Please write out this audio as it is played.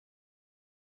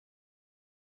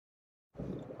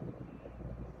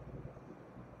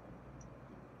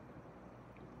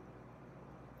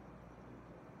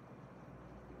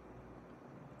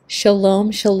Shalom,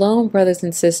 shalom, brothers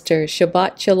and sisters.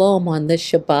 Shabbat shalom on this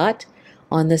Shabbat,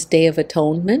 on this Day of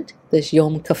Atonement, this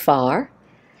Yom Kaphar.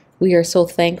 We are so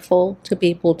thankful to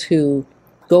be able to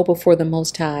go before the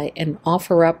Most High and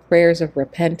offer up prayers of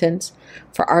repentance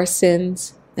for our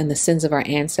sins and the sins of our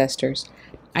ancestors.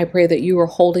 I pray that you are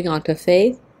holding on to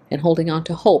faith and holding on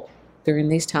to hope during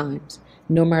these times.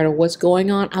 No matter what's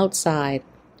going on outside,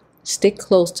 stick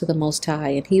close to the Most High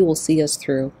and He will see us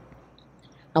through.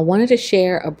 I wanted to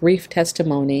share a brief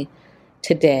testimony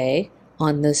today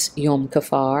on this Yom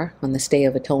Kaphar, on this Day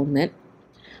of Atonement.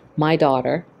 My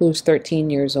daughter, who's 13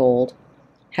 years old,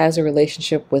 has a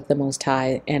relationship with the Most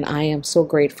High, and I am so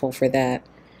grateful for that.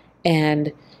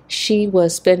 And she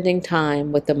was spending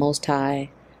time with the Most High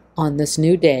on this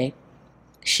new day.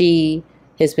 She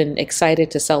has been excited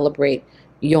to celebrate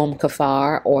Yom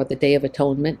Kaphar, or the Day of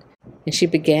Atonement, and she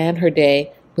began her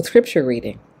day with scripture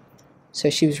reading. So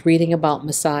she was reading about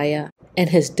Messiah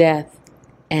and his death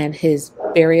and his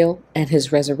burial and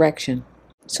his resurrection.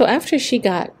 So after she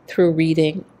got through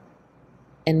reading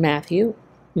in Matthew,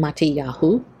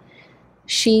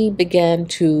 she began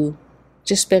to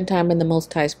just spend time in the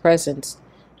Most High's presence,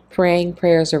 praying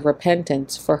prayers of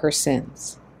repentance for her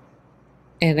sins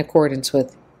in accordance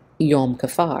with Yom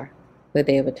Kaphar, the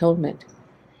Day of Atonement.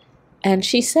 And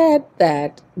she said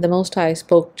that the Most High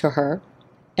spoke to her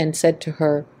and said to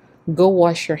her, "Go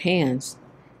wash your hands."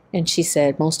 And she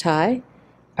said, "Most High,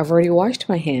 I've already washed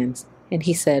my hands." And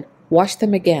He said, "Wash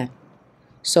them again."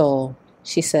 So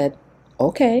she said,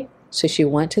 "Okay." So she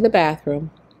went to the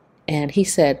bathroom and He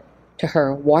said to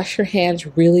her, "Wash your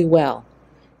hands really well.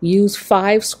 Use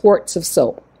 5 squirts of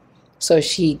soap." So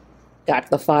she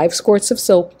got the 5 squirts of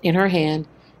soap in her hand,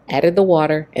 added the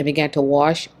water, and began to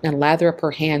wash and lather up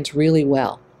her hands really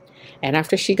well. And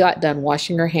after she got done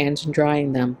washing her hands and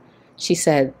drying them, she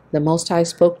said, the Most High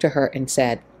spoke to her and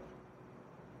said,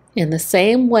 "In the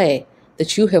same way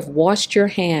that you have washed your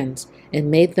hands and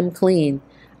made them clean,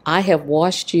 I have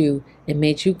washed you and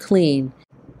made you clean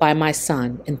by my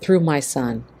Son and through my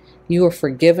Son. You are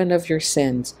forgiven of your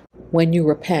sins when you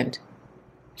repent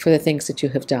for the things that you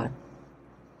have done."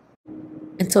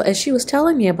 And so as she was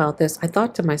telling me about this, I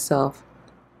thought to myself,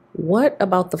 what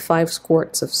about the 5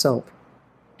 squirts of soap?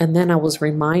 And then I was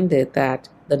reminded that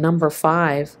the number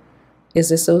 5 is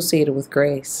associated with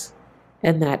grace,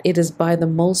 and that it is by the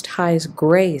Most High's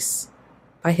grace,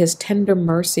 by His tender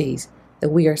mercies, that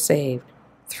we are saved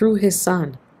through His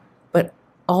Son. But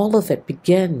all of it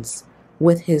begins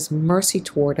with His mercy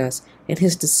toward us and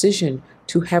His decision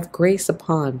to have grace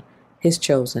upon His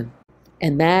chosen.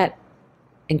 And that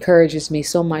encourages me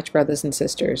so much, brothers and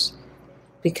sisters,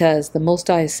 because the Most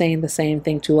High is saying the same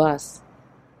thing to us.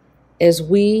 As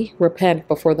we repent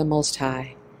before the Most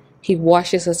High, He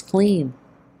washes us clean.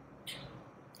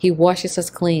 He washes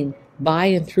us clean by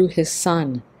and through His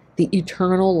Son, the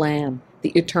eternal Lamb,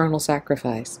 the eternal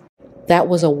sacrifice. That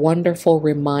was a wonderful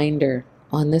reminder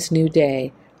on this new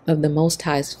day of the Most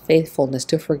High's faithfulness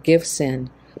to forgive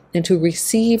sin and to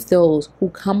receive those who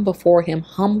come before Him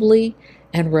humbly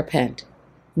and repent.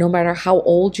 No matter how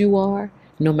old you are,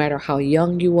 no matter how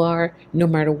young you are, no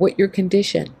matter what your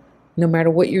condition, no matter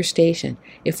what your station,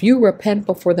 if you repent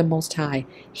before the Most High,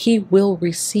 He will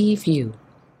receive you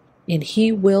and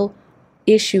He will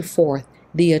issue forth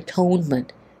the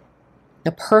atonement,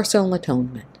 the personal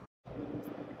atonement.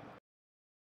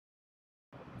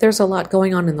 There's a lot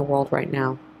going on in the world right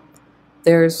now.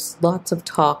 There's lots of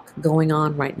talk going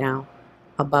on right now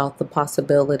about the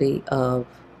possibility of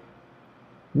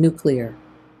nuclear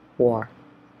war.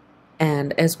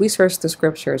 And as we search the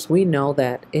scriptures, we know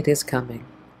that it is coming.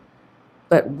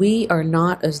 But we are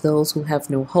not as those who have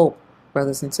no hope,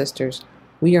 brothers and sisters.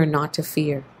 We are not to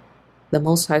fear. The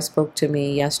Most High spoke to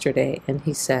me yesterday, and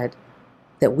He said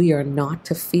that we are not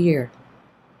to fear,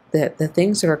 that the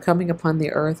things that are coming upon the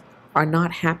earth are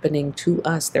not happening to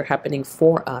us, they're happening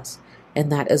for us, and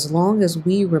that as long as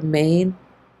we remain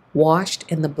washed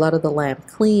in the blood of the Lamb,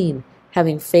 clean,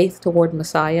 having faith toward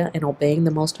Messiah and obeying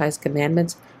the Most High's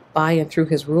commandments by and through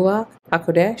His Ruach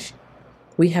HaKodesh,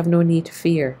 we have no need to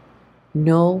fear.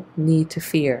 No need to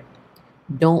fear.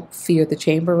 Don't fear the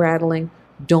chamber rattling.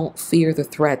 Don't fear the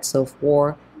threats of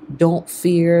war. Don't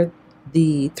fear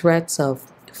the threats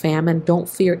of famine. Don't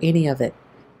fear any of it.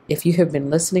 If you have been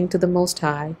listening to the Most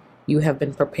High, you have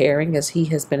been preparing as He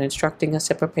has been instructing us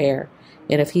to prepare.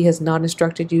 And if He has not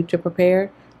instructed you to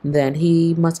prepare, then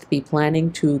He must be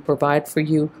planning to provide for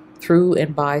you through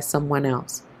and by someone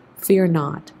else. Fear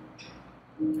not.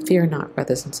 Fear not,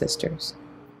 brothers and sisters.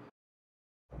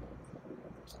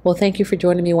 Well, thank you for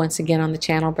joining me once again on the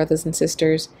channel, brothers and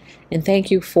sisters. And thank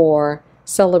you for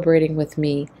celebrating with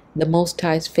me the Most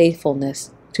High's faithfulness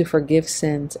to forgive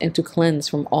sins, and to cleanse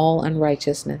from all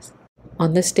unrighteousness.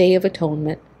 On this Day of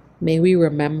Atonement, may we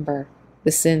remember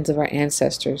the sins of our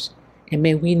ancestors, and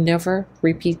may we never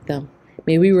repeat them.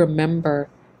 May we remember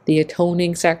the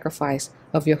atoning sacrifice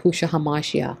of Yahushua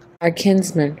HaMashiach, our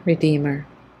kinsman redeemer.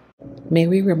 May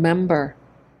we remember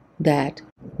that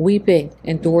weeping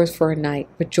endures for a night,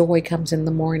 but joy comes in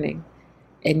the morning.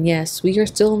 And yes, we are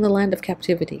still in the land of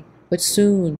captivity, but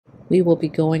soon we will be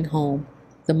going home.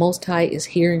 The Most High is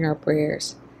hearing our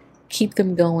prayers. Keep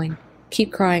them going.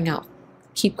 Keep crying out.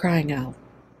 Keep crying out.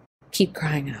 Keep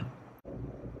crying out.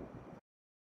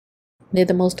 May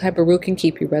the Most High Baruch and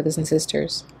keep you, brothers and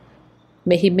sisters.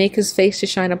 May He make His face to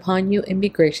shine upon you and be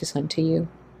gracious unto you.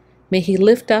 May He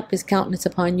lift up His countenance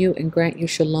upon you and grant you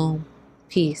shalom,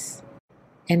 peace,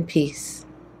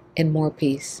 and more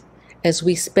peace, as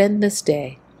we spend this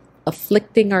day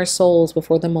afflicting our souls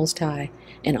before the Most High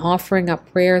and offering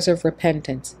up prayers of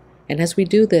repentance. And as we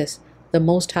do this, the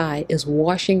Most High is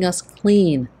washing us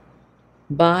clean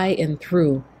by and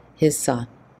through His Son.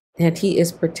 And He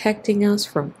is protecting us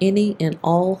from any and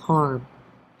all harm.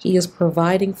 He is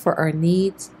providing for our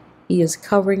needs. He is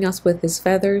covering us with His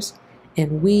feathers,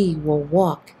 and we will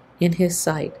walk in His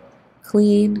sight,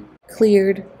 clean,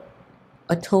 cleared,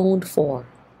 atoned for,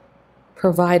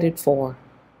 provided for,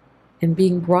 and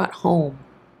being brought home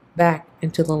back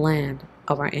into the land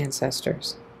of our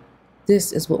ancestors.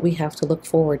 This is what we have to look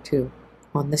forward to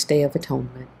on this Day of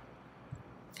Atonement.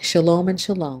 Shalom and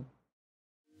shalom.